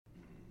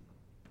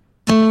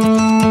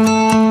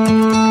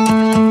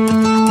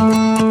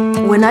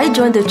When I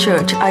joined the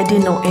church, I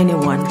didn't know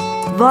anyone.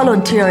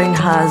 Volunteering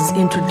has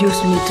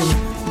introduced me to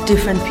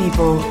different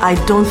people. I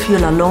don't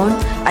feel alone.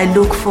 I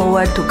look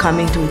forward to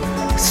coming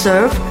to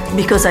serve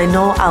because I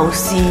know I'll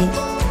see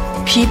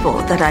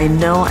people that I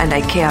know and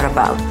I care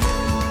about.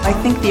 I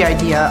think the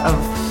idea of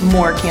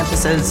more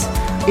campuses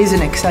is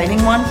an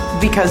exciting one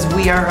because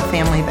we are a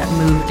family that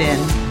moved in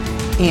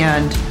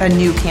and a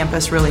new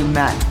campus really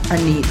met a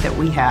need that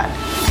we had.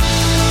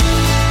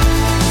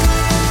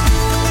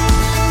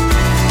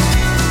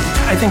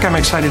 I think I'm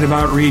excited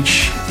about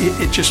Reach.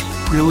 It just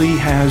really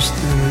has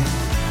the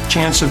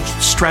chance of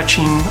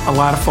stretching a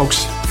lot of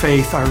folks'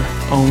 faith, our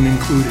own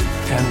included.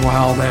 And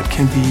while that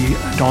can be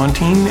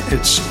daunting,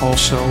 it's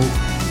also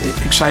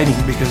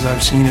exciting because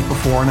I've seen it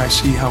before and I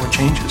see how it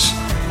changes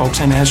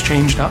folks and has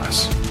changed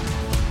us.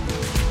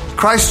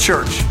 Christ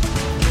Church,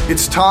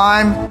 it's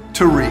time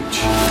to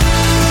reach.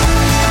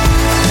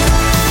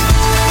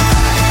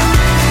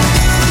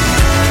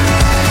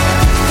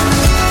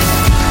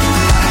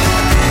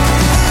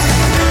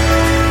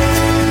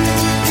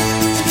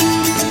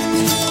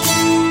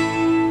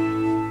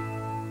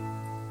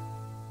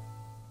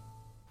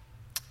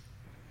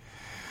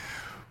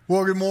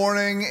 Well, good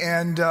morning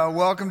and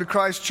welcome to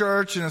Christ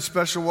Church, and a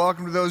special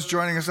welcome to those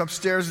joining us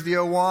upstairs at the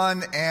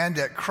O1 and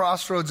at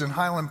Crossroads in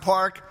Highland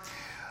Park.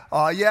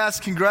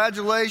 Yes,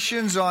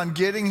 congratulations on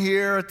getting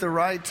here at the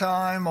right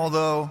time,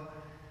 although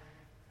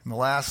in the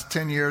last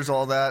 10 years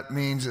all that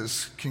means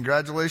is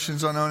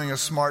congratulations on owning a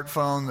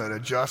smartphone that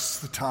adjusts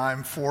the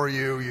time for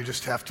you. You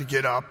just have to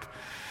get up.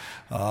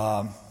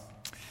 So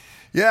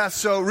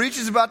Reach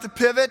is about to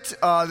pivot.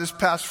 This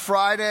past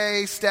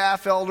Friday,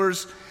 staff,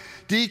 elders,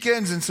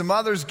 deacons and some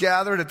others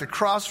gathered at the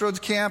Crossroads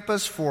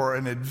campus for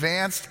an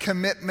advanced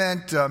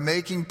commitment,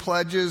 making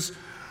pledges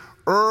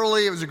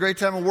early. It was a great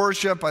time of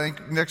worship. I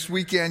think next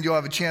weekend you'll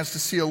have a chance to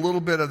see a little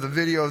bit of the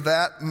video of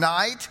that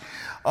night.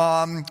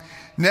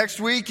 Next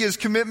week is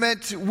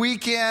commitment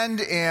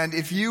weekend, and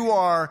if you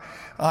are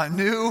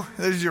new,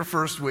 this is your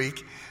first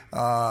week,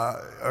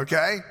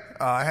 okay?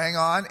 Hang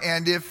on.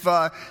 And if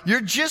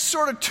you're just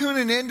sort of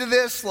tuning into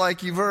this,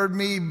 like you've heard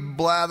me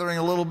blathering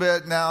a little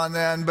bit now and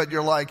then, but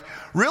you're like,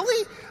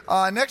 really?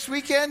 Next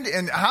weekend?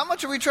 And how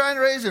much are we trying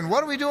to raise? And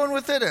what are we doing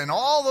with it? And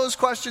all those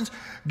questions,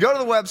 go to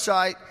the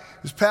website.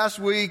 This past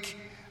week,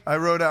 I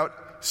wrote out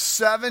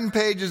 7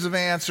 pages of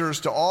answers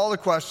to all the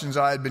questions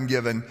I had been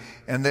given,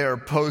 and they are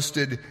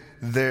posted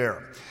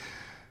there.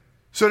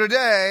 So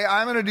today,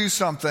 I'm going to do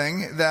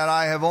something that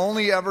I have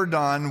only ever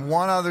done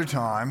one other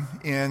time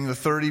in the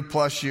 30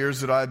 plus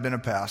years that I've been a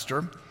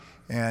pastor.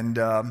 And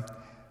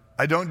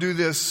I don't do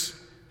this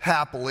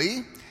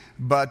happily,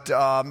 but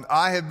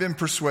I have been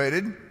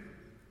persuaded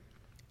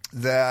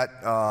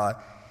that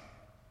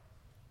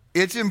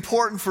it's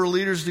important for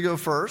leaders to go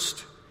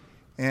first.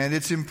 And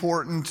it's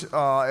important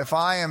if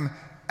I am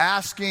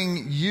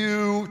asking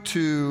you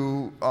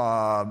to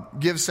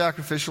give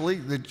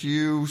sacrificially, that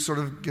you sort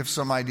of give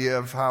some idea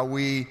of how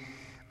we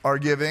are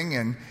giving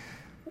and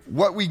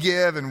what we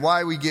give and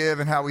why we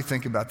give and how we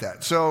think about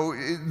that. So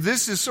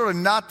this is sort of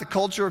not the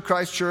culture of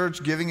Christ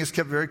Church. Giving is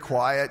kept very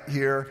quiet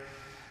here.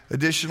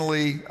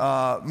 Additionally,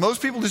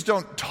 most people just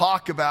don't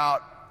talk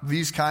about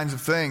these kinds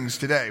of things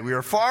today. We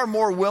are far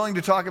more willing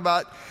to talk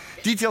about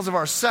details of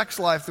our sex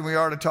life than we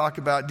are to talk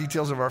about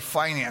details of our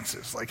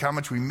finances, like how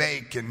much we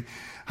make and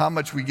how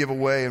much we give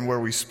away and where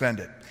we spend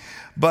it.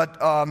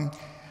 But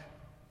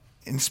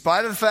in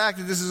spite of the fact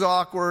that this is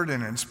awkward,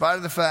 and in spite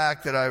of the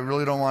fact that I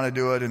really don't want to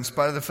do it, in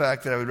spite of the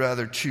fact that I would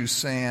rather chew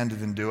sand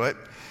than do it,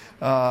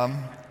 I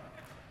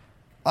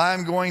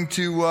am going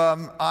to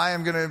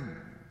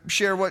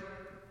share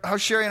how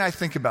Sherry and I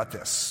think about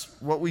this,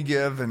 what we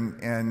give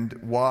and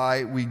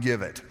why we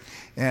give it.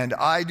 And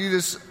I do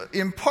this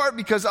in part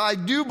because I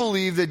do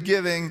believe that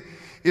giving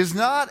is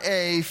not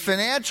a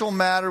financial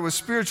matter with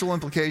spiritual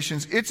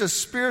implications. It's a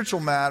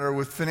spiritual matter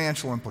with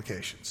financial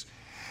implications.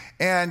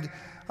 And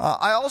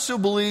I also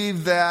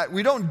believe that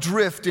we don't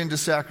drift into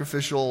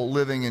sacrificial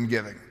living and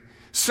giving.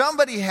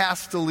 Somebody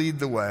has to lead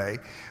the way.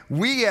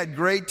 We had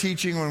great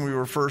teaching when we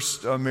were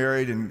first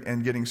married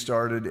and getting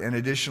started. And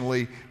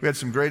additionally, we had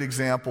some great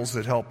examples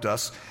that helped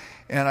us.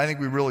 And I think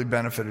we really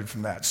benefited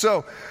from that.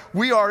 So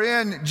we are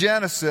in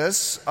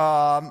Genesis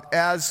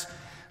as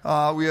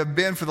we have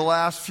been for the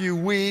last few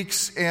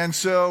weeks. And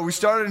so we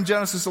started in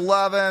Genesis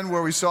 11,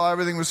 where we saw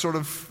everything was sort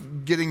of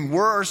getting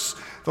worse.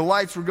 The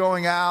lights were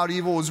going out.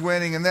 Evil was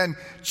winning. And then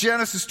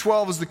Genesis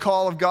 12 is the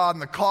call of God.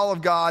 And the call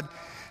of God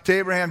to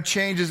Abraham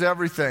changes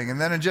everything.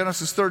 And then in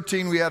Genesis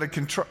 13, we had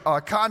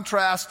a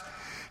contrast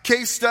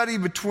case study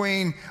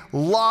between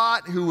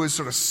Lot, who was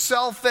sort of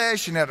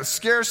selfish and had a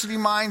scarcity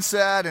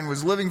mindset and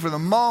was living for the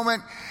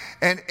moment,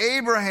 and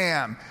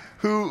Abraham,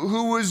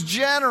 who was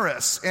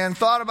generous and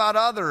thought about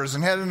others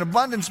and had an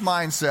abundance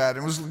mindset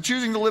and was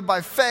choosing to live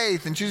by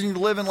faith and choosing to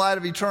live in light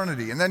of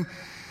eternity. And then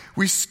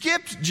we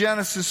skipped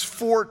Genesis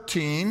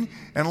 14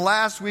 and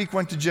last week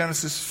went to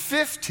Genesis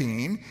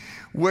 15,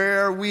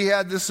 where we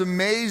had this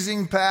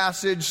amazing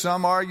passage,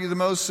 some argue the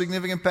most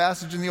significant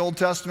passage in the Old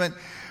Testament,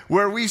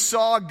 where we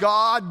saw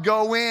God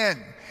go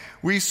in,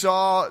 we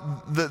saw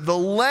the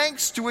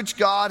lengths to which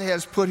God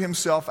has put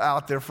himself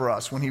out there for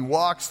us. When he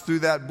walks through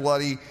that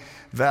bloody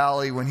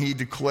valley, when he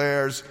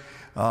declares,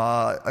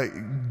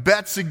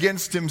 bets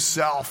against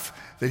himself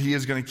that he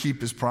is going to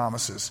keep his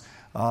promises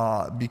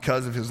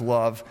because of his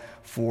love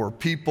for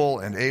people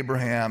and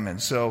Abraham.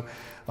 And so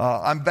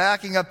I'm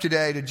backing up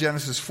today to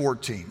Genesis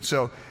 14.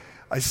 So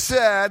I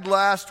said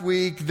last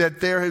week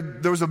that there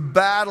was a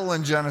battle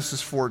in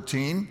Genesis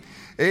 14.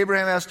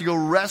 Abraham has to go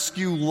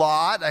rescue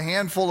Lot. A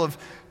handful of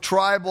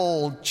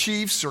tribal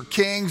chiefs or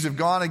kings have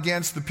gone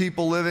against the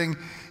people living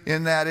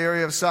in that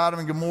area of Sodom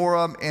and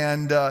Gomorrah,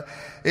 and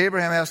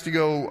Abraham has to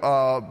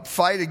go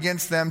fight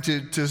against them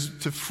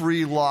to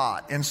free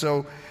Lot. And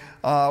so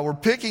we're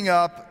picking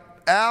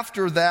up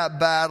after that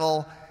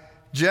battle,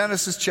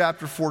 Genesis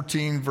chapter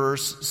 14,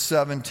 verse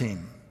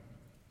 17.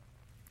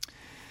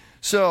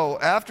 So,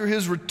 after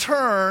his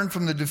return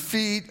from the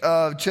defeat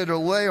of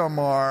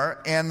Chedorlaomer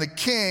and the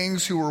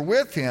kings who were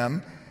with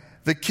him,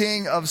 the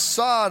king of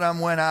Sodom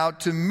went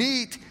out to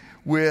meet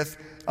with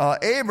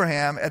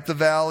Abraham at the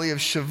valley of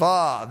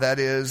Shavah, that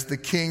is, the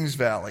king's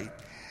valley.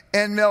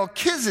 And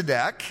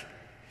Melchizedek,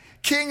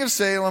 king of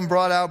Salem,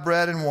 brought out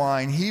bread and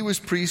wine. He was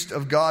priest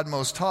of God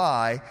Most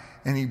High,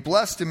 and he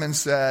blessed him and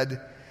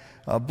said,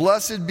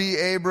 "Blessed be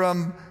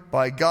Abram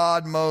by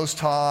God Most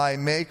High,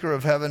 maker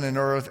of heaven and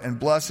earth, and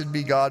blessed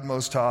be God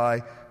Most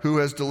High, who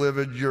has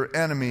delivered your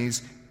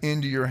enemies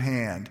into your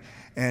hand."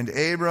 And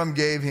Abram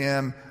gave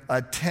him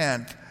a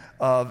tenth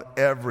of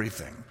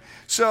everything.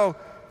 So,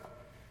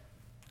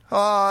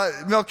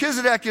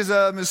 Melchizedek is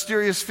a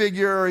mysterious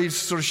figure. He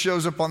sort of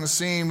shows up on the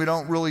scene. We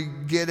don't really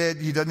get it.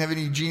 He doesn't have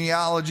any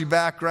genealogy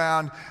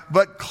background.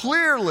 But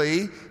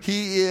clearly,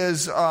 he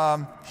is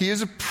a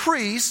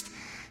priest.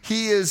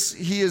 He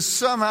has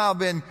somehow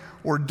been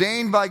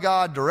ordained by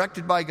God,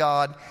 directed by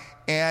God,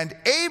 and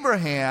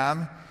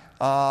Abraham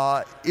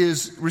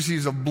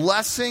receives a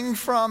blessing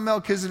from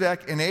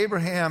Melchizedek, and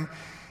Abraham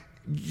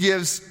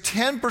gives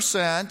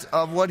 10%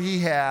 of what he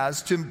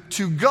has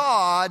to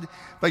God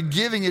by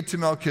giving it to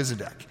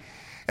Melchizedek.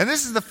 And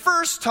this is the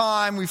first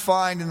time we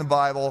find in the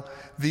Bible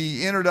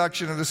the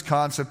introduction of this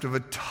concept of a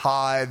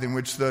tithe, in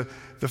which the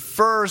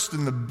first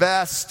and the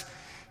best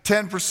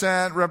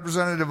 10%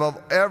 representative of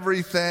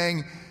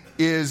everything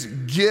is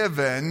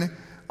given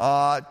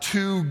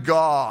to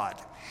God.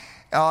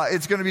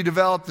 It's going to be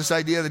developed, this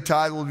idea of the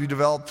tithe will be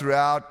developed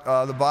throughout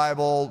the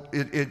Bible.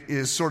 It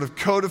is sort of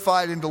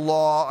codified into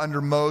law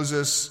under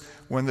Moses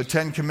when the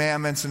Ten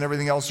Commandments and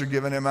everything else are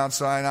given at Mount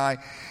Sinai.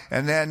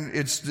 And then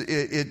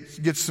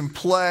it gets some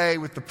play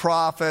with the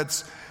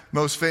prophets,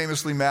 most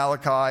famously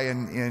Malachi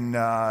in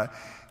the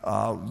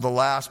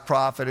last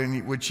prophet,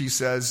 in which he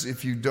says,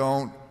 if you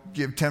don't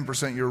give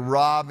 10%, you're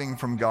robbing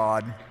from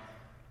God.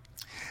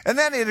 And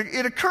then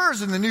it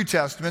occurs in the New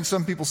Testament.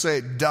 Some people say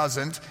it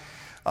doesn't,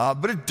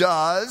 but it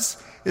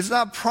does. It's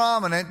not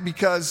prominent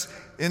because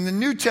in the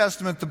New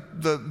Testament,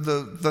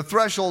 the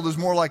threshold is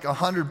more like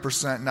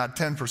 100%, not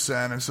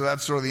 10%, and so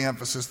that's sort of the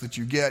emphasis that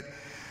you get.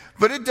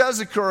 But it does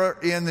occur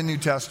in the New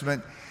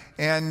Testament,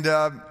 and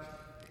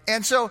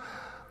so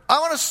I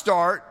want to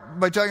start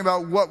by talking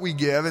about what we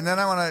give, and then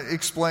I want to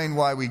explain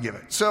why we give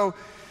it. So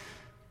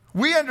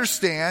we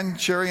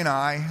understand, Sherry and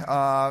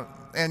I,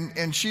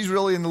 and she's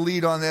really in the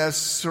lead on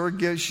this.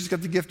 She's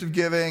got the gift of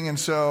giving, and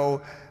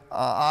so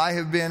I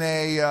have been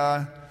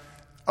a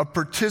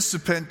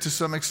participant to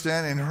some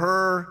extent in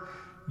her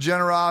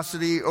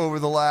generosity over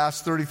the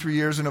last 33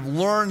 years and have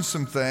learned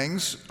some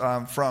things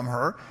from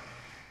her.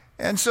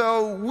 And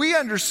so we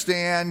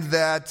understand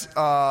that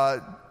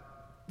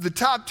the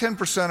top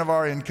 10% of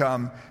our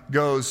income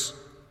goes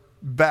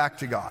back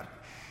to God.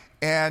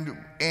 And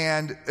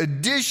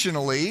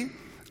additionally,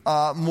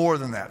 more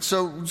than that.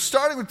 So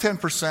starting with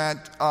 10%,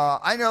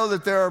 I know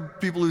that there are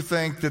people who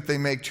think that they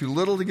make too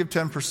little to give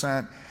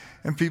 10%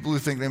 and people who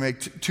think they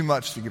make too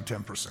much to give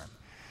 10%.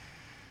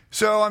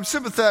 So I'm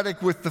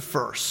sympathetic with the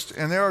first.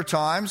 And there are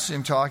times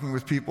in talking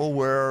with people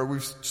where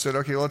we've said,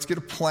 okay, let's get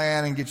a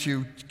plan and get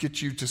you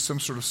to some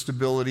sort of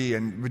stability,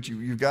 but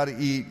you've got to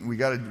eat, and we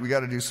got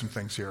to do some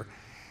things here.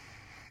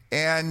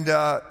 And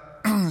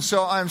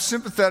so I'm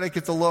sympathetic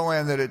at the low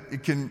end that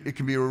it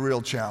can be a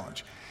real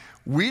challenge.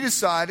 We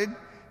decided,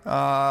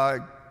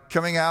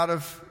 coming out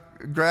of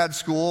grad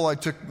school, I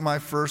took my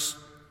first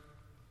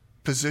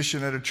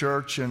position at a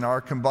church, and our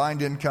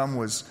combined income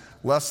was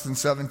less than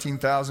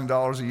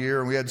 $17,000 a year,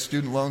 and we had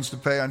student loans to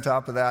pay on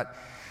top of that.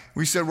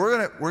 We said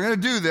we're gonna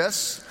do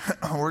this.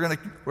 we're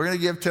gonna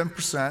give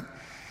 10%,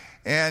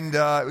 and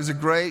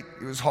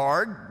it was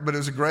hard, but it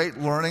was a great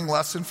learning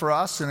lesson for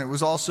us, and it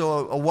was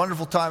also a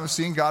wonderful time of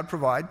seeing God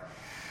provide.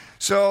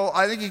 So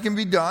I think it can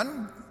be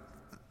done.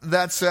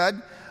 That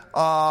said,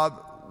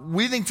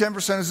 we think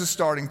 10% is a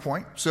starting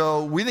point.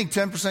 So we think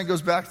 10%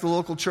 goes back to the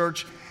local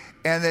church,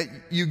 and that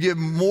you give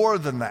more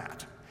than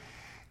that.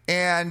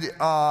 And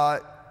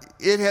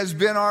it has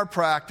been our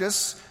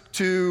practice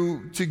to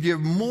give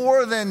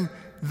more than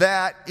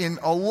that in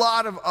a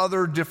lot of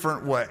other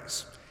different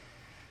ways.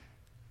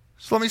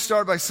 So let me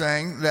start by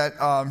saying that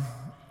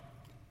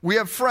we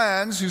have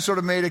friends who sort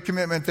of made a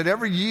commitment that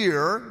every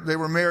year they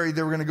were married,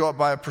 they were going to go up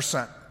by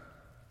 1%. And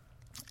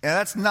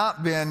that's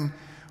not been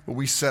what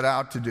we set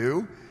out to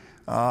do,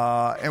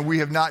 and we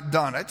have not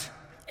done it.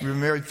 We've been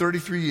married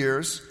 33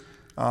 years,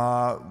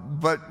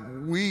 but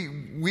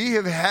we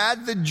have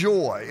had the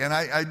joy, and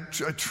I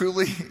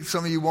truly,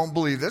 some of you won't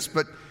believe this,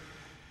 but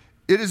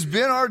it has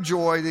been our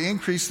joy to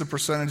increase the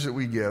percentage that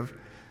we give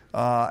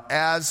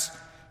as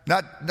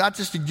not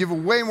just to give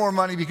away more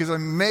money because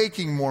I'm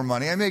making more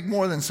money. I make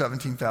more than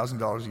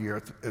 $17,000 a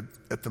year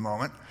at the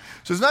moment.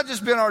 So it's not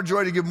just been our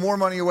joy to give more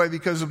money away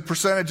because a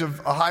percentage of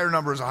a higher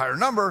number is a higher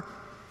number.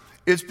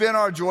 It's been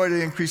our joy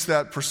to increase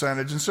that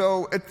percentage. And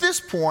so at this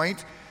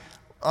point,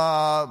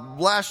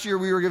 last year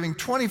we were giving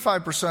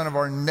 25% of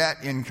our net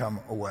income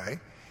away.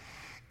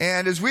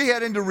 And as we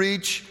head into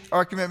Reach,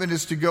 our commitment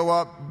is to go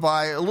up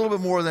by a little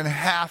bit more than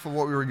half of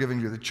what we were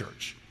giving to the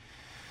church.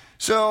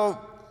 So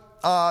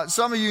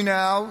some of you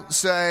now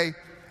say,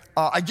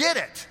 I get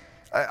it.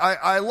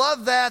 I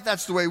love that.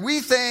 That's the way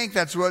we think.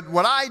 That's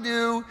what I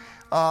do.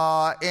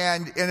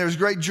 And there's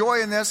great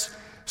joy in this.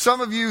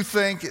 Some of you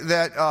think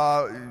that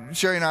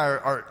Sherry and I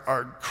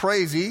are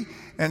crazy,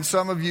 and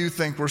some of you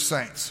think we're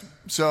saints.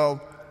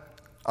 So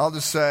I'll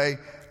just say,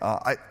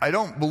 I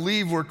don't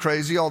believe we're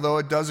crazy, although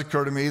it does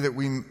occur to me that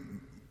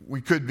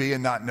we could be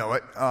and not know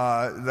it.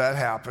 That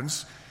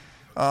happens.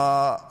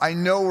 I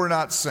know we're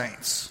not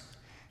saints.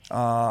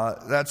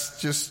 That's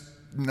just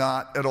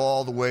not at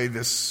all the way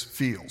this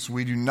feels.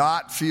 We do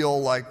not feel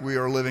like we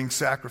are living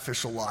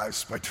sacrificial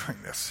lives by doing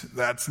this.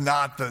 That's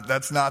not the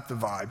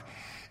vibe.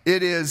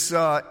 It is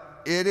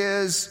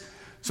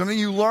something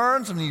you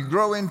learn, something you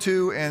grow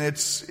into, and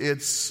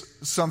it's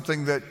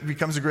something that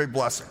becomes a great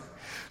blessing.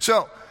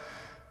 So,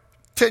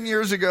 10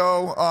 years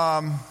ago,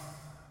 I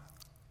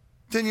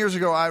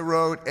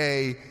wrote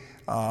a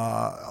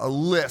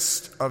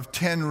list of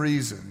 10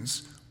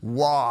 reasons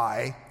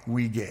why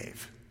we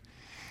gave.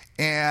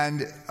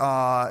 And,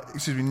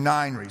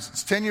 9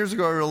 reasons. 10 years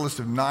ago, I wrote a list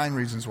of 9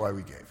 reasons why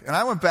we gave. And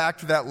I went back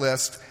to that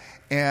list,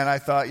 and I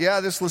thought, yeah,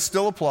 this list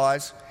still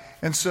applies.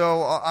 And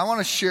so I want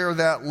to share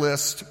that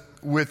list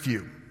with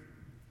you.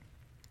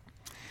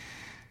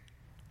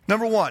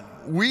 Number 1,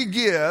 we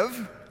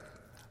give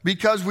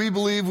because we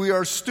believe we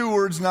are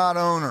stewards, not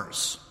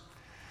owners.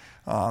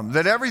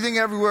 That everything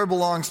everywhere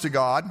belongs to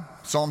God.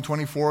 Psalm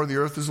 24, the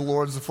earth is the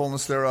Lord's, the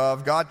fullness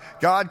thereof.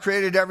 God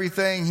created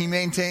everything. He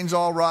maintains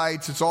all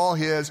rights. It's all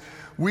His.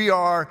 We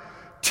are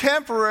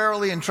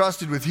temporarily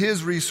entrusted with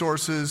His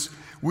resources.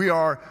 We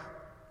are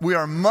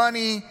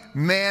money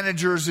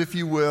managers, if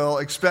you will,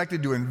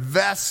 expected to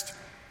invest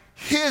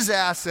His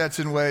assets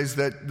in ways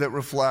that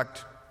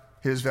reflect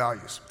His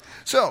values.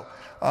 So,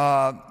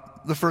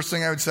 the first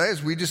thing I would say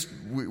is we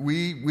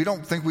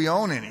don't think we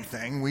own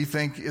anything. We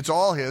think it's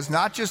all His,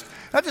 not just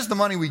the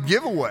money we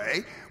give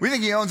away. We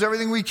think He owns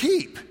everything we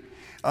keep.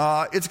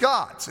 It's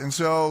God's, and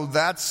so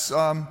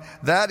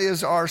that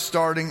is our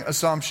starting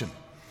assumption.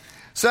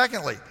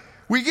 Secondly,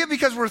 we give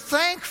because we're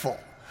thankful.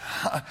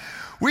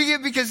 We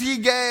give because He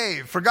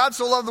gave. For God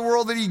so loved the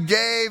world that He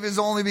gave His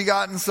only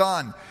begotten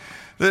Son,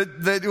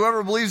 that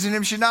whoever believes in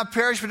Him should not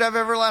perish but have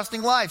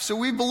everlasting life. So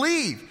we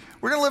believe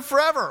we're going to live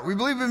forever. We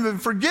believe we've been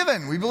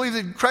forgiven. We believe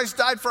that Christ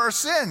died for our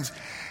sins.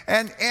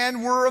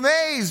 And we're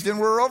amazed and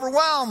we're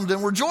overwhelmed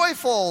and we're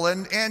joyful.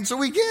 And so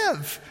we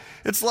give.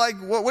 It's like,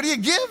 what do you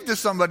give to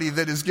somebody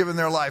that has given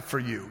their life for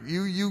you?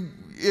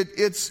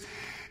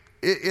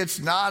 It's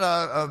not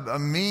a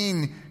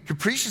mean,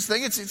 capricious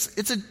thing.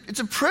 It's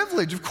a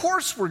privilege. Of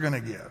course we're going to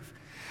give.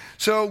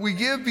 So we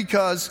give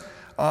because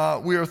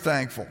we are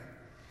thankful.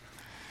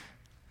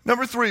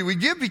 Number 3, we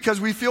give because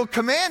we feel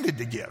commanded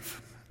to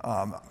give.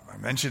 I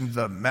mentioned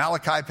the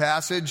Malachi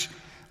passage.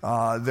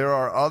 There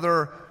are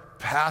other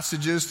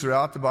passages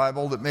throughout the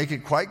Bible that make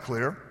it quite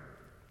clear.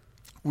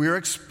 We are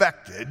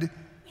expected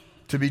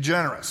to be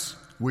generous.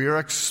 We are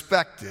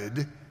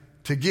expected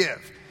to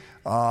give.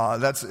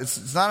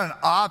 It's not an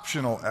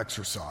optional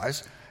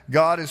exercise.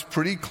 God is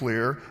pretty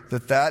clear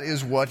that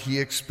is what He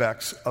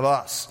expects of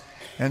us.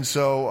 And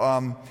so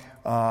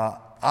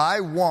I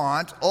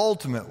want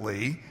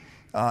ultimately,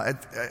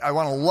 I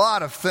want a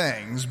lot of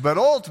things, but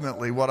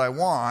ultimately what I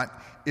want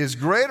is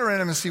greater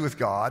intimacy with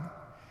God,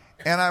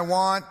 and I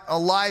want a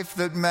life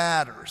that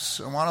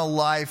matters. I want a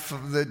life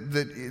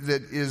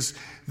that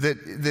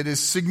is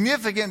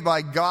significant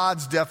by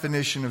God's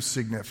definition of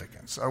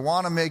significance. I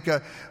want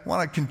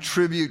to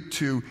contribute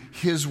to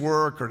His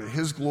work or to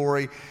His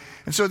glory.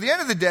 And so at the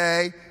end of the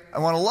day, I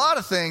want a lot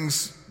of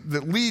things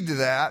that lead to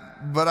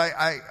that, but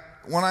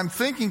when I'm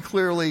thinking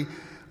clearly,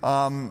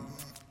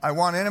 I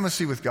want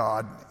intimacy with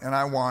God, and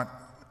I want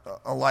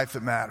a life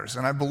that matters.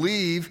 And I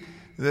believe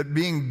that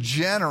being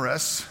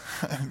generous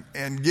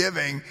and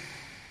giving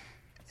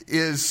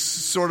is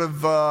sort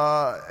of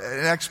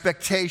an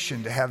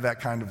expectation to have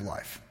that kind of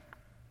life.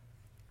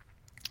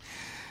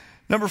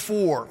 Number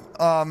 4,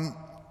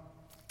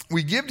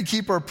 we give to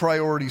keep our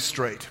priorities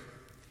straight.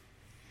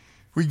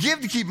 We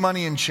give to keep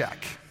money in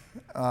check.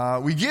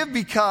 We give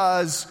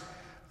because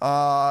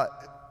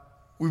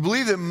we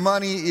believe that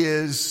money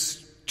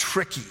is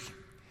tricky.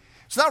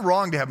 It's not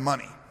wrong to have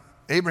money.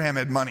 Abraham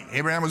had money.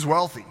 Abraham was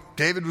wealthy.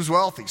 David was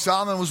wealthy.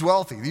 Solomon was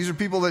wealthy. These are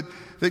people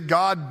that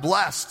God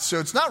blessed. So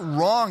it's not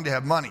wrong to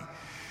have money.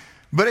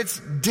 But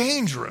it's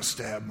dangerous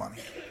to have money.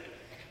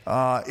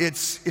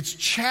 It's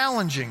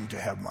challenging to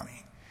have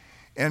money.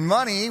 And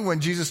money, when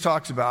Jesus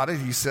talks about it,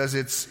 he says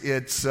he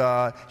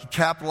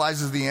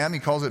capitalizes the M. He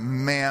calls it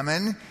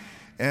mammon.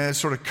 And it's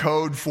sort of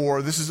code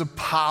for this is a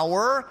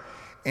power,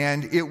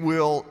 and it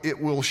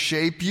will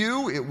shape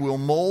you. It will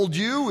mold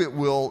you. It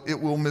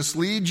will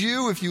mislead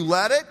you if you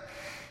let it.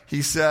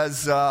 He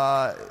says,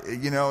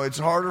 it's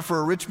harder for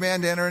a rich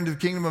man to enter into the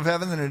kingdom of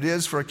heaven than it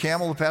is for a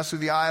camel to pass through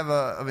the eye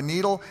of a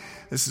needle.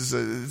 This is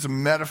it's a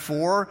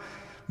metaphor,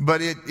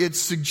 but it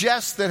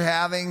suggests that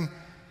having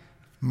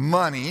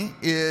money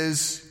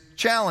is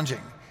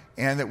challenging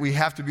and that we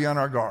have to be on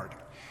our guard.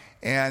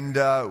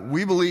 And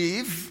we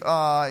believe,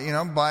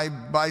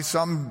 by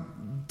some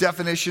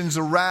definitions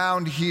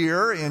around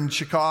here in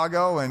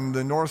Chicago and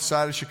the north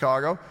side of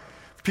Chicago,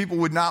 people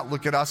would not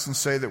look at us and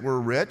say that we're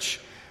rich.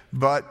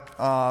 But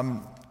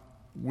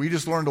we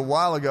just learned a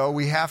while ago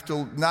we have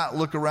to not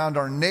look around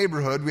our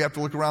neighborhood. We have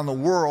to look around the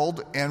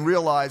world and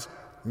realize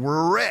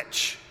we're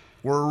rich.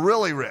 We're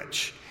really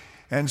rich.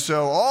 And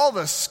so all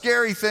the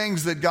scary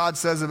things that God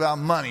says about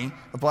money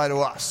apply to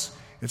us.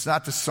 It's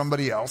not to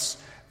somebody else.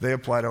 They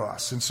apply to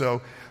us. And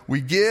so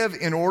we give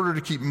in order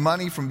to keep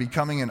money from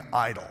becoming an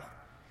idol.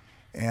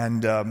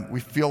 And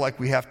we feel like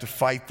we have to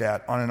fight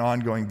that on an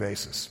ongoing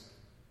basis.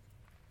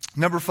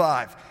 Number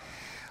 5.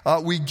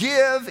 We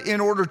give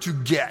in order to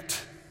get,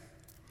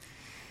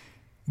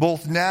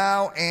 both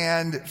now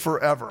and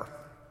forever.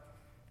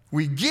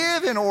 We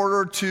give in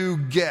order to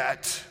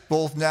get,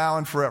 both now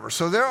and forever.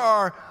 So there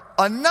are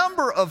a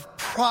number of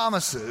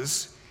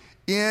promises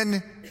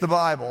in the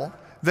Bible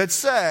that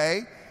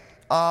say,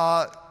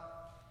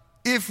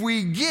 if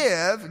we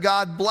give,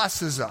 God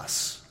blesses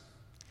us.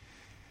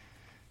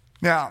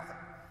 Now,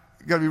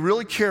 you've got to be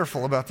really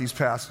careful about these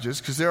passages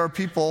because there are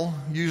people,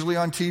 usually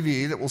on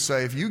TV, that will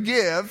say, if you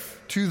give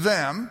to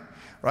them,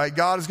 right,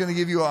 God is going to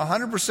give you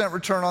 100%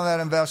 return on that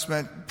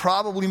investment,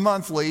 probably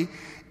monthly,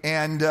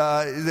 and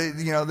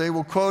they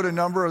will quote a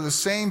number of the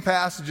same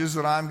passages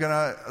that I'm going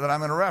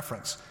to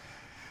reference.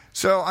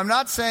 So I'm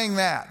not saying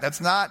that.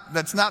 That's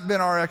not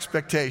been our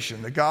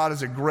expectation, that God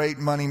is a great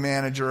money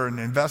manager and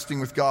investing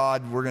with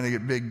God, we're going to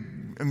get big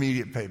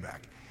immediate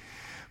payback.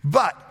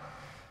 But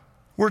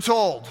we're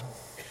told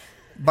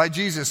by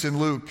Jesus in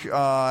Luke,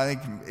 I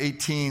think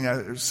 18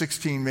 or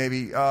 16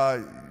 maybe,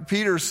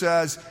 Peter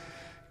says,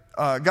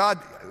 God,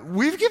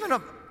 we've given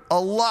up a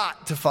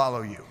lot to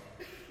follow you.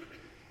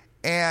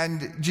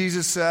 And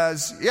Jesus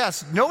says,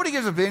 yes, nobody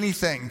gives up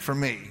anything for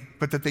me,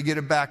 but that they get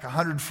it back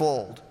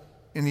 100-fold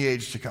in the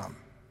age to come.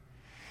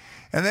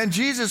 And then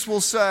Jesus will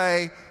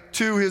say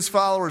to his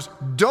followers,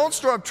 don't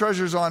store up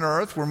treasures on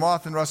earth where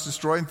moth and rust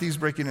destroy and thieves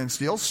break in and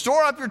steal.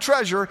 Store up your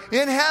treasure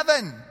in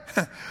heaven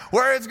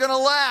where it's going to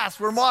last,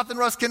 where moth and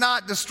rust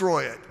cannot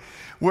destroy it,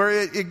 where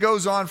it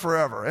goes on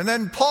forever. And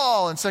then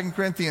Paul in 2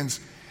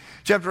 Corinthians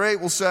chapter 8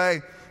 will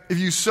say, if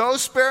you sow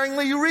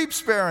sparingly, you reap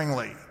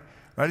sparingly.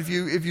 Right? If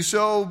you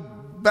sow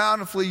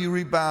bountifully, you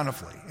reap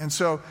bountifully. And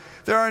so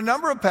there are a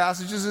number of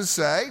passages that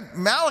say,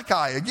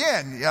 Malachi,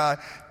 again,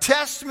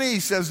 test me,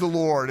 says the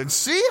Lord, and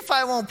see if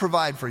I won't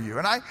provide for you.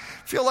 And I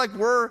feel like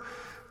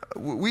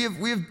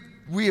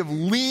we have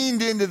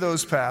leaned into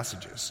those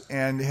passages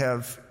and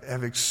have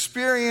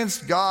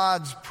experienced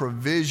God's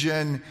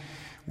provision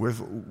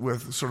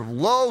with sort of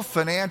low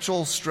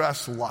financial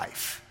stress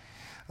life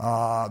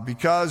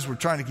because we're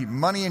trying to keep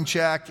money in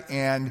check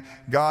and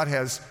God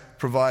has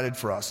provided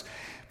for us.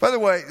 By the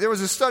way, there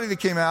was a study that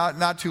came out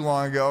not too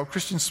long ago.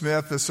 Christian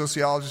Smith, a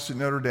sociologist at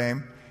Notre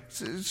Dame,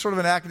 it's sort of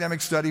an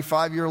academic study,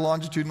 5-year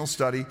longitudinal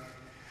study,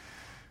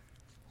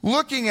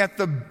 looking at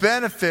the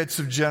benefits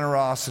of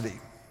generosity.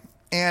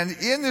 And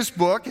in this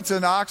book, it's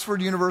an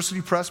Oxford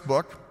University Press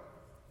book.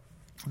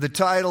 The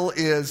title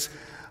is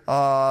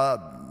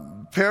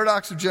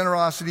Paradox of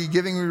Generosity,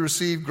 Giving We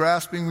Receive,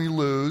 Grasping We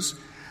Lose.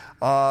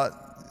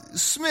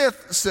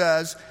 Smith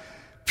says,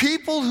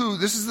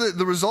 this is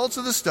the results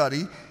of the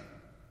study,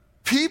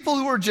 people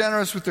who are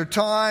generous with their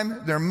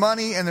time, their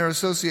money, and their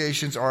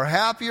associations are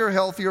happier,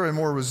 healthier, and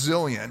more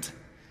resilient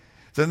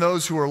than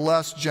those who are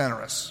less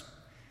generous.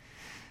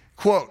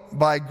 Quote,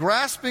 by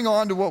grasping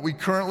onto what we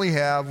currently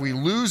have, we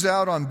lose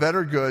out on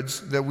better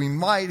goods that we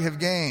might have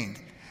gained.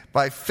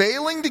 By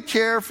failing to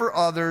care for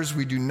others,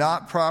 we do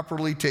not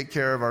properly take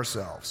care of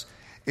ourselves.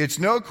 It's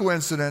no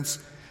coincidence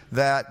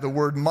that the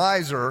word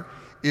miser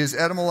is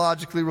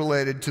etymologically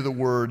related to the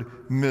word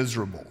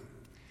miserable.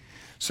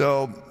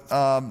 So,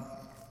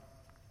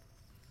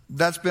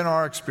 that's been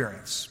our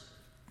experience.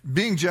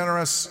 Being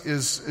generous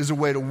is a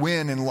way to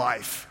win in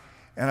life,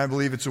 and I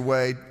believe it's a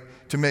way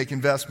to make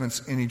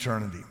investments in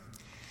eternity.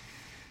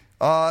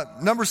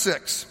 Number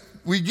 6,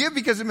 we give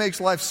because it makes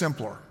life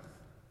simpler.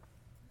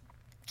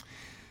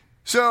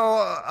 So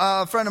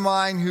a friend of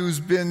mine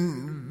who's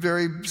been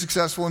very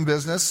successful in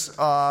business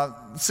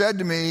said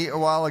to me a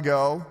while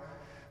ago,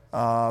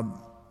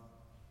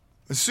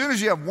 as soon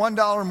as you have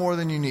 $1 more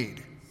than you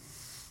need,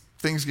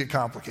 things get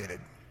complicated.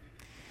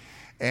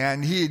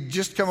 And he had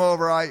just come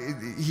over.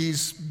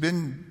 He's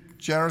been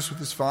generous with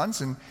his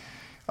funds, and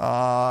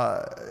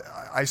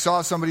I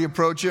saw somebody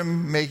approach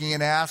him making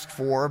an ask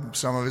for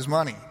some of his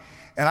money.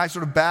 And I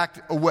sort of backed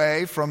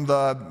away from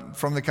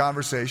the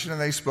conversation, and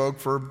they spoke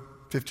for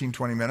 15,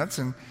 20 minutes.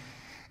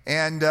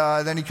 And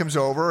then he comes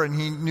over, and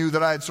he knew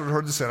that I had sort of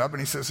heard the setup, and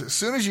he says, as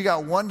soon as you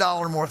got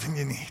 $1 more than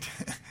you need,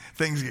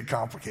 things get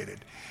complicated.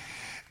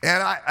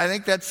 And I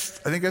think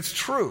that's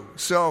true.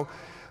 So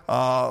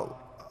I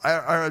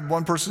heard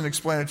one person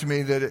explain it to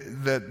me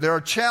that there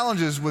are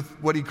challenges with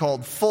what he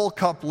called full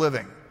cup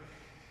living.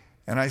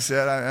 And I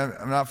said,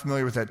 I'm not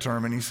familiar with that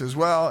term. And he says,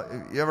 well,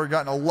 you ever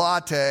gotten a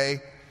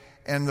latte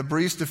and the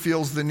barista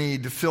feels the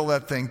need to fill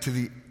that thing to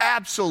the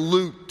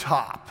absolute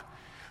top,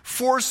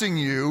 forcing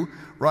you,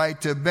 right,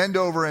 to bend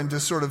over and to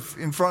sort of,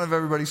 in front of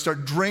everybody,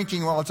 start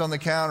drinking while it's on the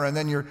counter, and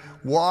then you're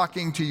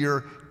walking to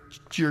your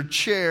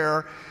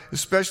chair,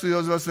 especially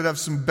those of us that have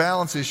some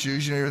balance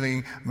issues. You know, you're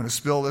thinking, I'm going to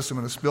spill this, I'm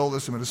going to spill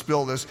this, I'm going to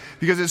spill this,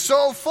 because it's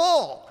so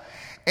full.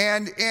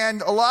 And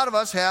a lot of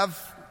us have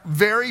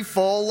very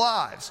full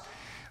lives.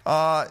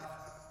 And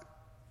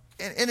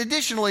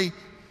additionally,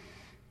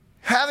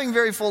 having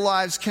very full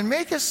lives can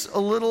make us a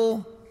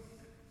little,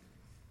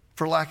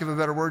 for lack of a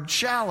better word,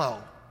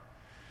 shallow.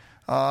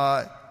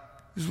 I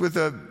was with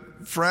a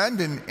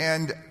friend,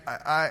 and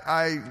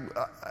I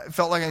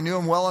felt like I knew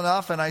him well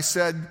enough, and I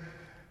said,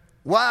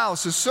 wow,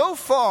 so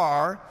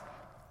far,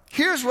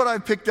 here's what I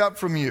picked up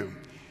from you.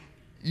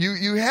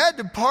 You had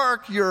to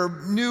park your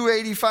new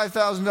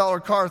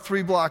 $85,000 car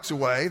 3 blocks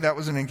away. That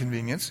was an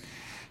inconvenience.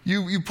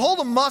 You pulled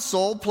a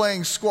muscle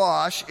playing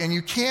squash, and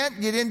you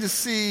can't get in to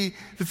see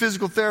the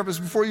physical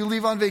therapist before you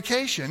leave on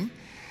vacation.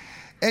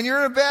 And you're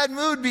in a bad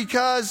mood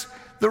because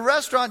the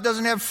restaurant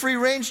doesn't have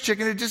free-range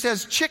chicken. It just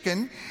has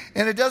chicken,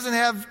 and it doesn't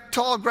have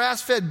tall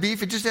grass-fed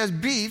beef. It just has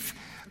beef.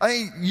 I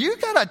mean, you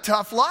got a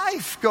tough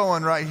life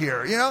going right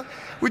here. You know,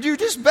 would you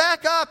just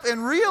back up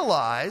and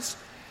realize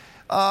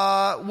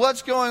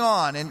what's going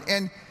on?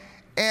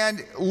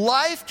 And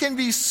life can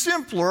be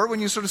simpler when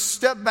you sort of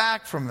step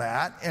back from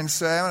that and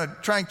say, I'm going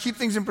to try and keep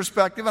things in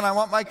perspective, and I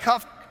want my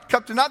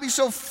cup to not be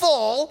so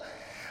full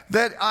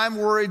that I'm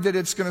worried that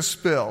it's going to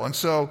spill. And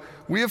so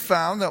we have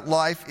found that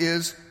life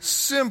is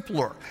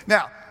simpler.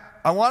 Now,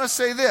 I want to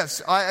say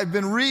this. I've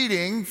been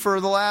reading for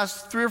the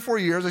last 3 or 4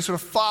 years. I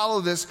sort of follow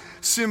this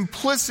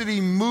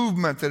simplicity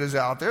movement that is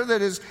out there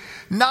that is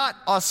not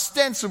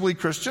ostensibly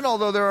Christian,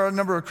 although there are a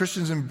number of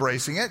Christians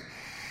embracing it.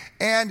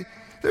 And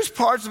there's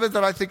parts of it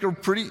that I think are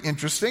pretty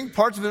interesting.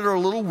 Parts of it are a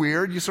little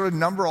weird. You sort of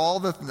number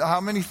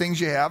how many things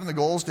you have, and the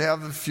goal is to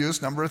have the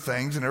fewest number of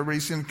things, and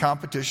everybody's in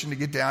competition to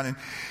get down. And,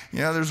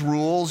 you know, there's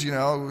rules, you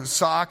know,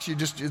 socks,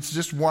 it's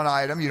just one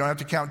item. You don't have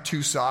to count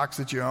 2 socks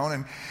that you own.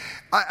 And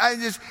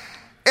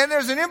and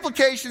there's an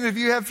implication that if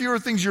you have fewer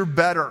things, you're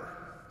better,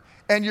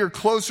 and you're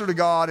closer to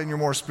God, and you're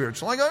more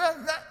spiritual. I go,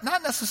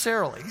 not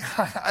necessarily.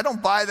 I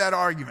don't buy that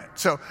argument.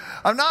 So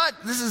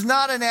this is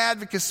not an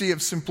advocacy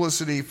of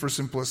simplicity for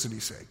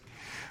simplicity's sake.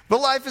 But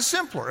life is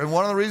simpler. And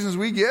one of the reasons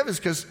we give is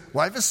because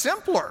life is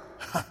simpler.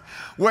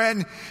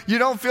 When you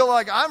don't feel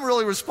like I'm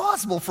really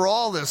responsible for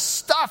all this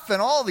stuff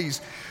and all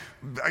these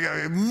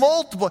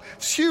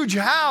huge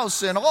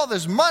house and all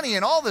this money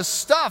and all this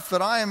stuff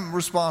that I am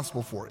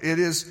responsible for. It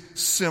is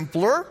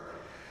simpler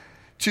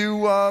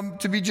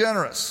to be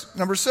generous.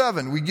 Number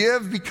 7, we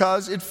give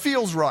because it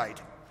feels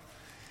right.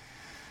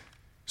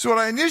 So what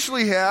I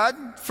initially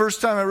had,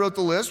 first time I wrote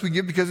the list, we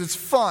give because it's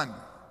fun.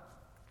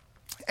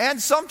 And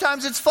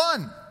sometimes it's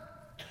fun.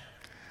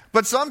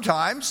 But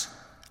sometimes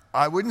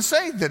I wouldn't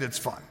say that it's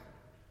fun.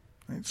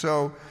 Right?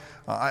 So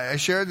I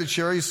shared that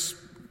Sherry's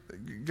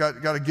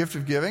got a gift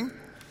of giving,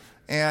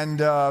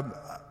 and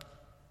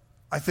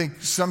I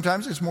think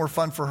sometimes it's more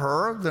fun for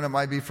her than it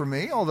might be for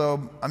me,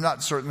 although I'm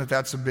not certain that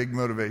that's a big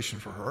motivation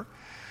for her.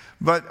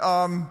 But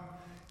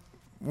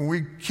when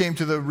we came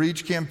to the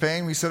REACH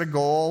campaign, we set a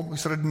goal, we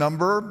set a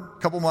number a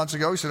couple months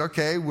ago. We said,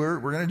 okay, we're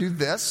going to do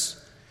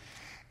this.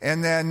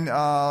 And then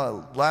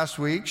last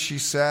week she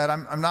said,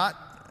 I'm not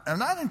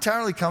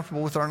entirely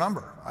comfortable with our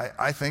number.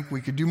 I think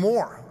we could do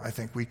more. I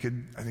think we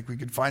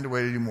could find a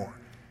way to do more.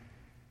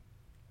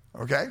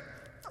 Okay?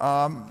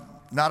 I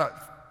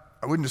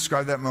wouldn't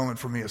describe that moment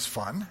for me as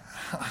fun,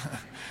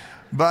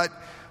 but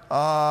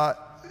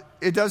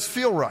it does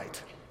feel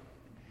right.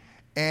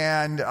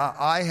 And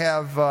I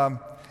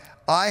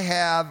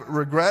have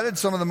regretted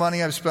some of the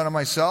money I've spent on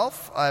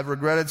myself. I've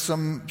regretted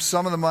some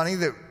of the money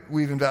that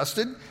we've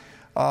invested.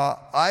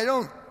 I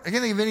can't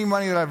think of any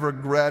money that I've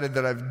regretted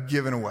that I've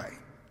given away.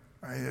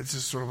 Right? It's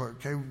just sort of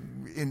okay,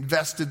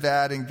 invested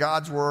that in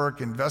God's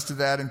work, invested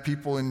that in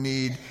people in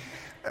need.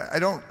 I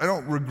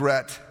don't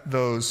regret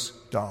those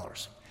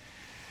dollars.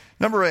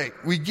 Number 8,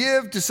 we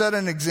give to set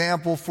an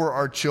example for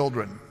our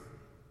children.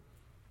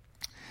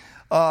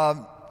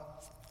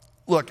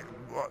 Look,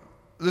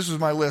 this was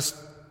my list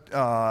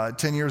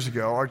 10 years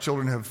ago. Our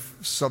children have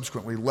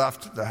subsequently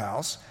left the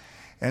house,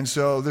 and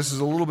so this is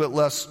a little bit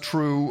less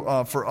true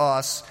for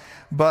us.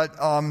 But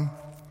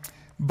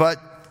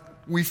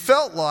we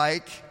felt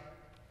like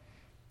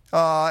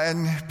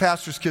and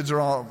pastors' kids are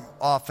all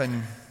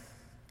often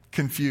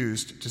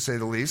confused, to say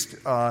the least.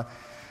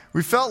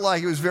 We felt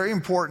like it was very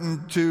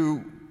important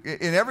to,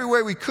 in every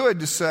way we could,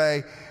 to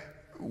say,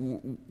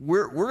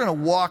 we're going to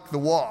walk the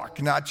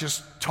walk, not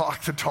just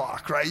talk the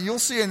talk, right? You'll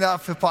see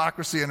enough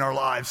hypocrisy in our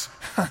lives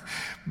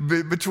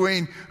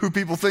between who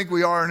people think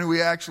we are and who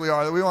we actually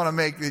are that we want to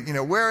make,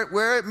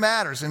 where it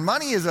matters. And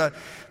money is a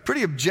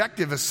pretty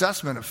objective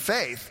assessment of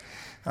faith.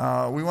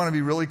 We want to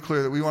be really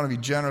clear that we want to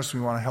be generous,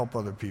 we want to help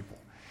other people.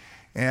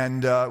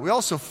 And we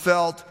also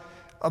felt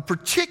a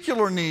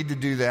particular need to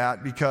do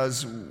that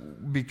because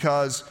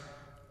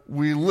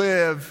we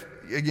live,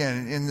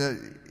 again,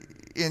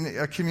 in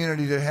a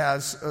community that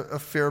has a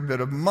fair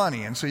bit of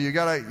money, and so you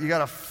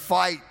gotta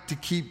fight to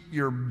keep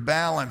your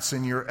balance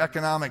and your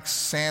economic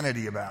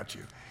sanity about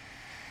you,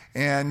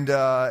 and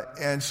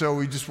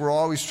so we're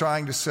always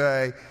trying to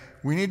say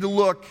we need to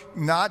look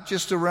not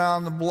just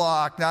around the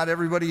block. Not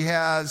everybody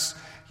has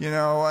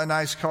a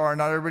nice car.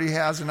 Not everybody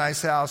has a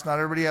nice house. Not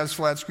everybody has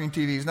flat screen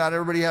TVs. Not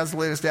everybody has the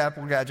latest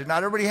Apple gadget.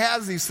 Not everybody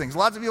has these things.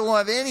 Lots of people don't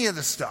have any of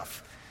the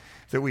stuff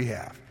that we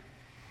have.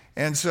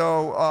 And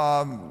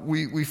so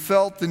we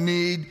felt the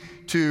need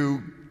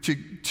to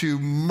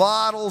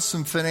model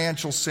some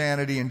financial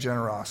sanity and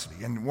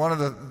generosity. And one of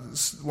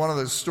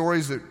the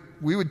stories that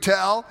we would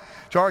tell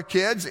to our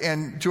kids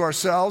and to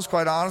ourselves,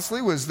 quite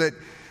honestly, was that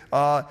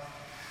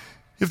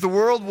if the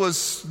world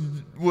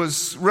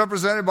was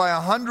represented by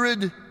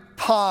 100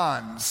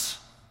 ponds,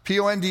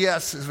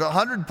 P-O-N-D-S, is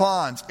 100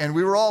 ponds, and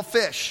we were all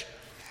fish,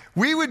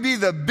 we would be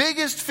the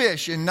biggest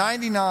fish in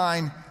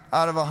 99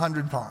 out of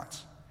 100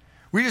 ponds.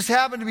 We just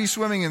happen to be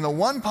swimming in the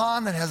one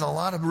pond that has a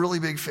lot of really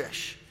big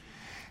fish.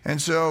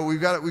 And so we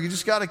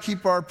just got to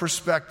keep our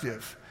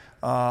perspective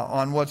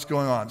on what's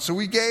going on. So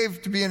we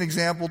gave to be an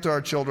example to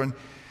our children.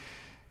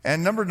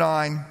 And number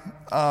 9,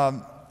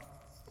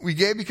 we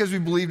gave because we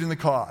believed in the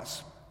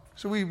cause.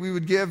 So we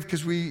would give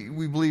because we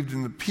believed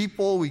in the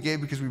people. We gave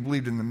because we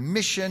believed in the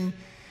mission.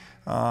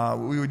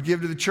 We would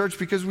give to the church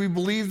because we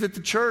believed that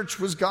the church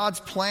was God's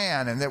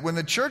plan, and that when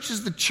the church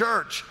is the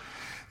church,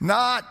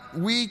 not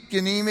weak,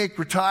 anemic,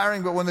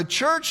 retiring, but when the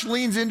church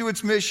leans into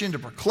its mission to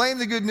proclaim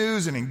the good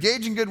news and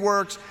engage in good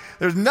works,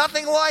 there's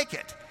nothing like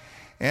it.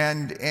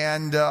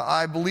 And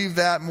I believe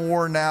that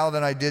more now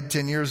than I did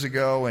 10 years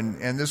ago.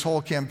 And this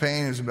whole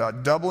campaign is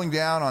about doubling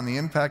down on the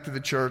impact of the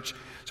church.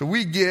 So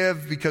we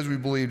give because we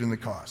believed in the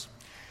cause.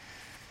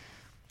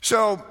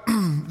 So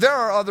there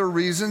are other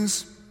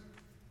reasons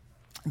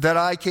that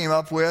I came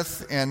up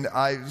with, and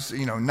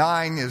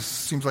 9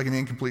 seems like an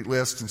incomplete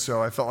list, and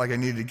so I felt like I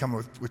needed to come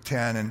with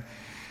 10, and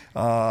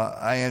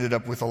I ended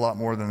up with a lot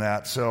more than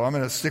that. So I'm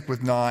going to stick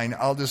with 9.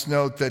 I'll just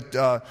note that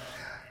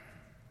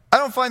I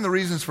don't find the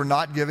reasons for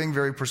not giving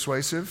very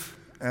persuasive,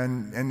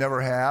 and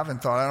never have,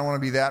 and thought I don't want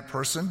to be that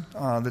person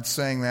that's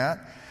saying that.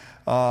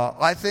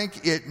 I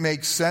think it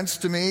makes sense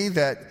to me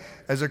that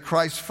as a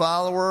Christ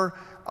follower,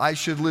 I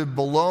should live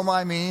below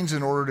my means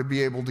in order to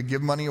be able to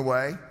give money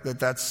away.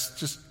 That's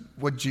just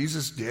what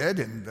Jesus did,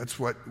 and that's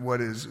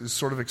what is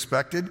sort of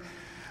expected.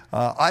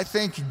 I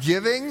think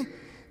giving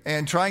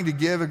and trying to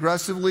give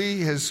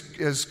aggressively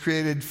has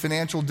created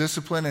financial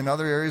discipline in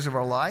other areas of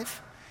our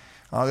life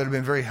that have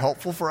been very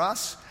helpful for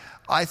us.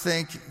 I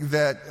think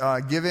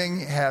that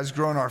giving has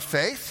grown our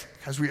faith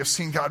because we have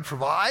seen God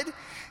provide,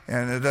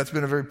 and that's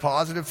been a very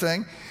positive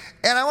thing.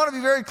 And I want to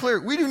be very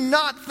clear, we do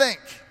not think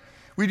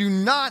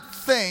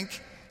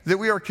that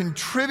we are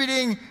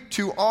contributing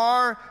to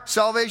our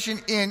salvation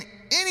in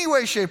any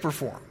way, shape, or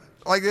form.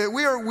 Like that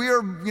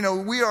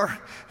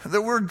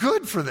we're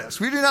good for this.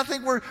 We do not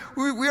think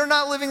we are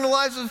not living the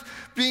lives of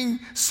being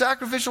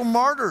sacrificial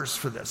martyrs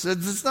for this.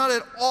 It's not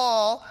at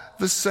all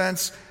the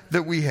sense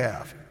that we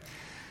have.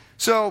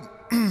 So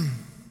I'm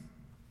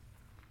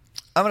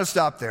going to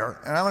stop there,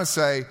 and I'm going to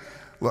say,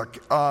 look,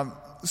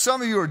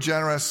 some of you are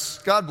generous.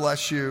 God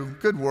bless you.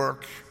 Good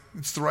work.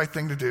 It's the right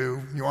thing to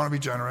do. You want to be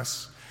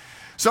generous.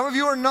 Some of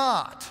you are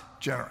not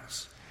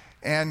generous,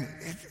 and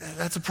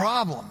that's a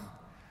problem.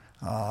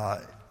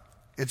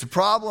 It's a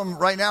problem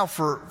right now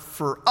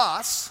for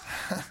us,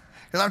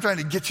 because I'm trying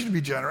to get you to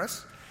be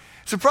generous.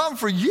 It's a problem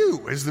for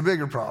you is the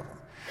bigger problem.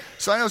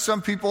 So I know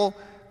some people,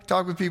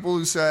 talk with people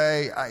who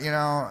say,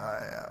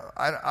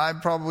 I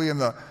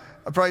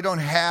probably don't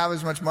have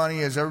as much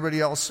money as everybody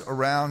else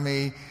around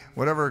me.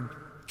 Whatever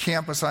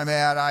campus I'm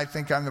at, I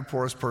think I'm the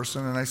poorest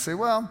person. And I say,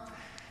 well,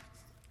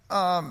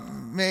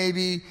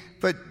 maybe,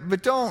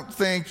 but don't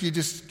think you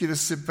just get to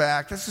sit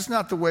back. That's just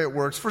not the way it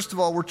works. First of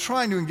all, we're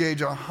trying to engage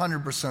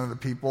 100% of the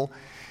people.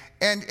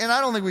 And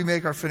I don't think we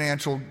make our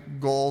financial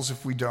goals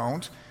if we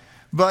don't.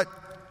 But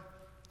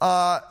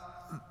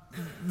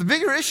the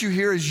bigger issue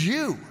here is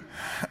you.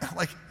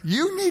 Like,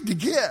 you need to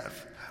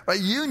give. Right?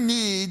 You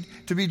need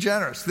to be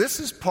generous. This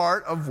is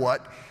part of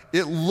what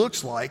it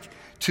looks like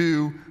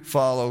to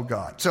follow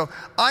God. So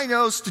I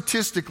know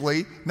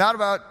statistically, not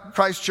about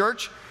Christ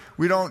Church,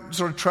 we don't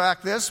sort of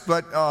track this,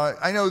 but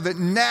I know that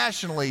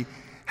nationally,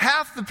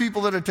 half the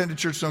people that attend a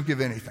church don't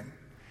give anything.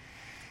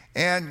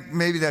 And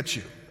maybe that's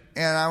you.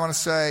 And I want to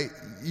say,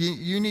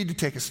 you need to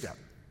take a step.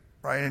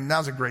 right? And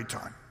now's a great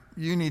time.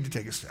 You need to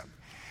take a step.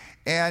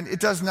 And you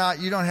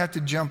don't have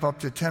to jump up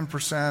to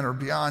 10% or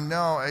beyond.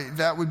 No,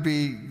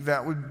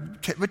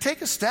 but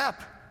take a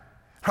step,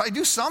 right?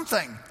 Do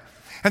something.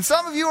 And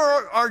some of you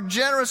are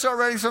generous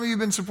already. Some of you have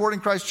been supporting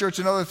Christ Church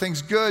and other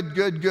things.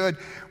 Good.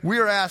 We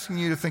are asking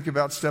you to think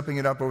about stepping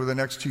it up over the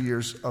next 2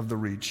 years of the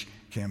REACH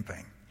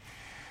campaign.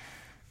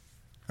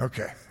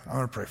 Okay, I'm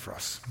going to pray for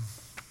us.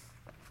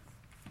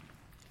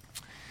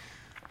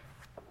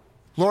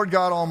 Lord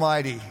God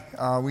Almighty,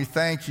 we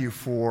thank you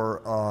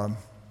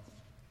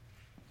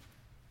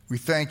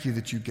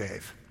that you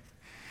gave.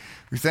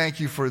 We thank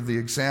you for the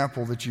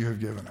example that you have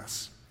given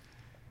us.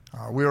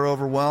 We are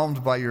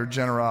overwhelmed by your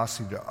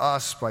generosity to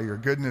us, by your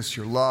goodness,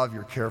 your love,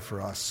 your care for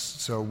us.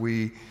 So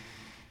we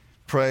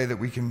pray that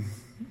we can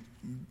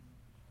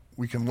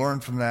learn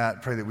from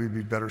that, pray that we'd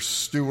be better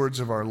stewards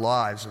of our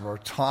lives, of our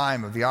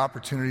time, of the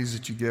opportunities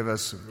that you give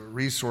us, of the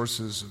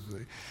resources, of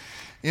the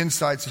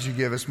insights that you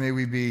give us. May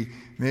we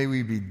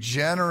be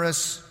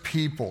generous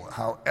people,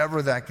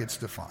 however that gets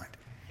defined.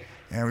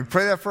 And we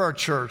pray that for our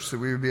church, that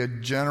we would be a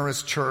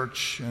generous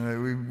church, and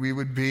that we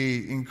would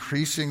be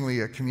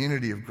increasingly a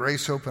community of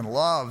grace, hope, and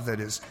love that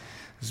is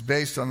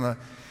based on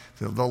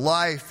the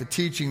life, the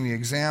teaching, the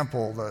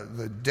example,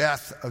 the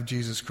death of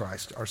Jesus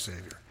Christ, our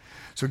Savior.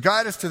 So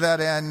guide us to that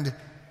end.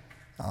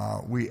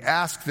 We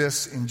ask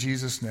this in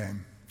Jesus'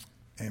 name.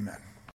 Amen.